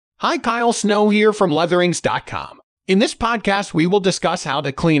Hi, Kyle Snow here from Leatherings.com. In this podcast, we will discuss how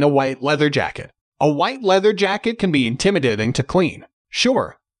to clean a white leather jacket. A white leather jacket can be intimidating to clean.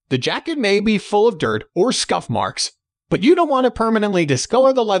 Sure, the jacket may be full of dirt or scuff marks, but you don't want to permanently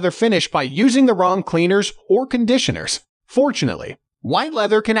discolor the leather finish by using the wrong cleaners or conditioners. Fortunately, white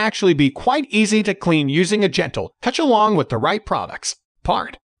leather can actually be quite easy to clean using a gentle touch along with the right products.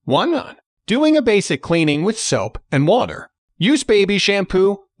 Part 1. Doing a basic cleaning with soap and water. Use baby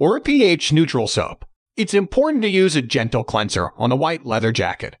shampoo or a pH-neutral soap. It's important to use a gentle cleanser on a white leather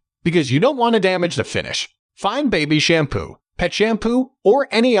jacket because you don't want to damage the finish. Find baby shampoo, pet shampoo, or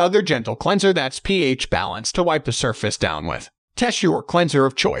any other gentle cleanser that's pH balanced to wipe the surface down with. Test your cleanser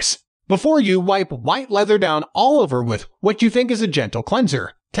of choice. Before you wipe white leather down all over with what you think is a gentle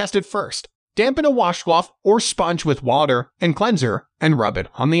cleanser, test it first. Dampen a washcloth or sponge with water and cleanser and rub it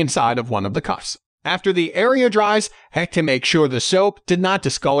on the inside of one of the cuffs. After the area dries, check to make sure the soap did not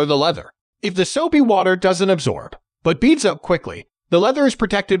discolor the leather. If the soapy water doesn't absorb, but beads up quickly, the leather is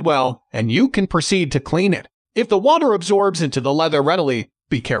protected well and you can proceed to clean it. If the water absorbs into the leather readily,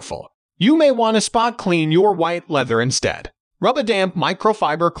 be careful. You may want to spot clean your white leather instead. Rub a damp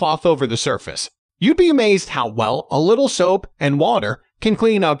microfiber cloth over the surface. You'd be amazed how well a little soap and water can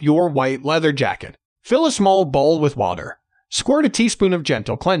clean up your white leather jacket. Fill a small bowl with water. Squirt a teaspoon of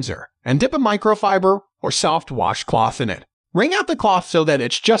gentle cleanser and dip a microfiber or soft washcloth in it. Wring out the cloth so that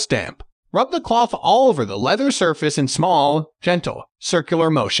it's just damp. Rub the cloth all over the leather surface in small, gentle, circular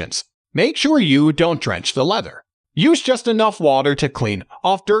motions. Make sure you don't drench the leather. Use just enough water to clean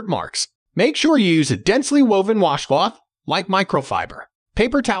off dirt marks. Make sure you use a densely woven washcloth, like microfiber.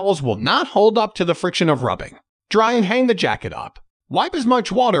 Paper towels will not hold up to the friction of rubbing. Dry and hang the jacket up. Wipe as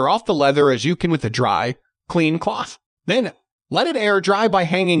much water off the leather as you can with a dry, clean cloth. Then, let it air dry by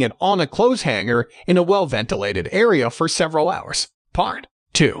hanging it on a clothes hanger in a well-ventilated area for several hours. Part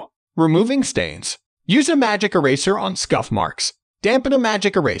 2. Removing stains. Use a magic eraser on scuff marks. Dampen a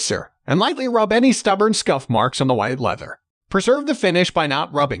magic eraser and lightly rub any stubborn scuff marks on the white leather. Preserve the finish by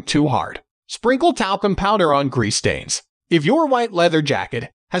not rubbing too hard. Sprinkle talcum powder on grease stains. If your white leather jacket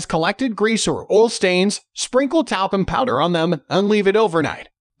has collected grease or oil stains, sprinkle talcum powder on them and leave it overnight.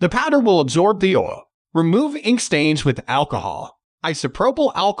 The powder will absorb the oil. Remove ink stains with alcohol.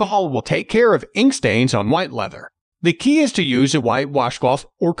 Isopropyl alcohol will take care of ink stains on white leather. The key is to use a white washcloth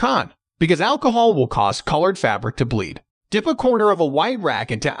or cotton, because alcohol will cause colored fabric to bleed. Dip a corner of a white rag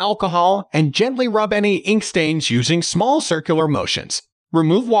into alcohol and gently rub any ink stains using small circular motions.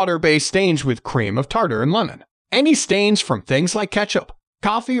 Remove water-based stains with cream of tartar and lemon. Any stains from things like ketchup,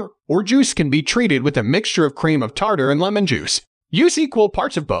 coffee, or juice can be treated with a mixture of cream of tartar and lemon juice. Use equal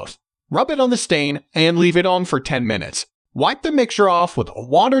parts of both. Rub it on the stain and leave it on for 10 minutes. Wipe the mixture off with a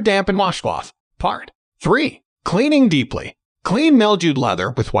water-dampened washcloth. Part 3. Cleaning deeply. Clean mildewed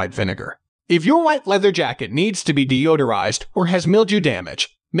leather with white vinegar. If your white leather jacket needs to be deodorized or has mildew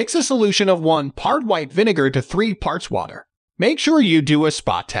damage, mix a solution of 1 part white vinegar to 3 parts water. Make sure you do a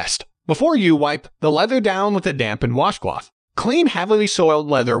spot test before you wipe the leather down with a dampened washcloth. Clean heavily soiled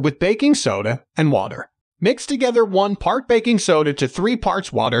leather with baking soda and water. Mix together 1 part baking soda to 3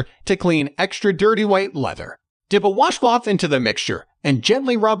 parts water to clean extra dirty white leather. Dip a washcloth into the mixture and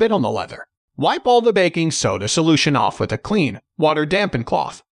gently rub it on the leather. Wipe all the baking soda solution off with a clean, water-dampened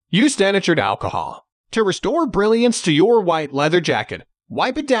cloth. Use denatured alcohol. To restore brilliance to your white leather jacket,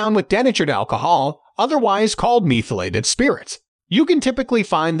 wipe it down with denatured alcohol, otherwise called methylated spirits. You can typically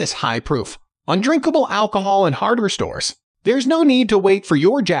find this high-proof, undrinkable alcohol in hardware stores. There's no need to wait for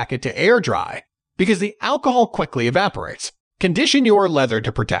your jacket to air dry, because the alcohol quickly evaporates. Condition your leather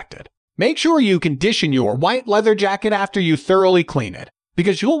to protect it. Make sure you condition your white leather jacket after you thoroughly clean it,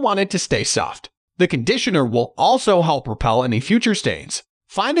 because you'll want it to stay soft. The conditioner will also help repel any future stains.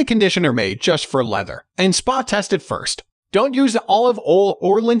 Find a conditioner made just for leather and spot test it first. Don't use olive oil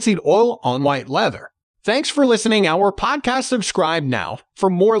or linseed oil on white leather. Thanks for listening our podcast. Subscribe now for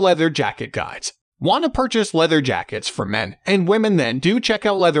more leather jacket guides. Want to purchase leather jackets for men and women? Then do check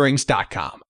out Leatherings.com.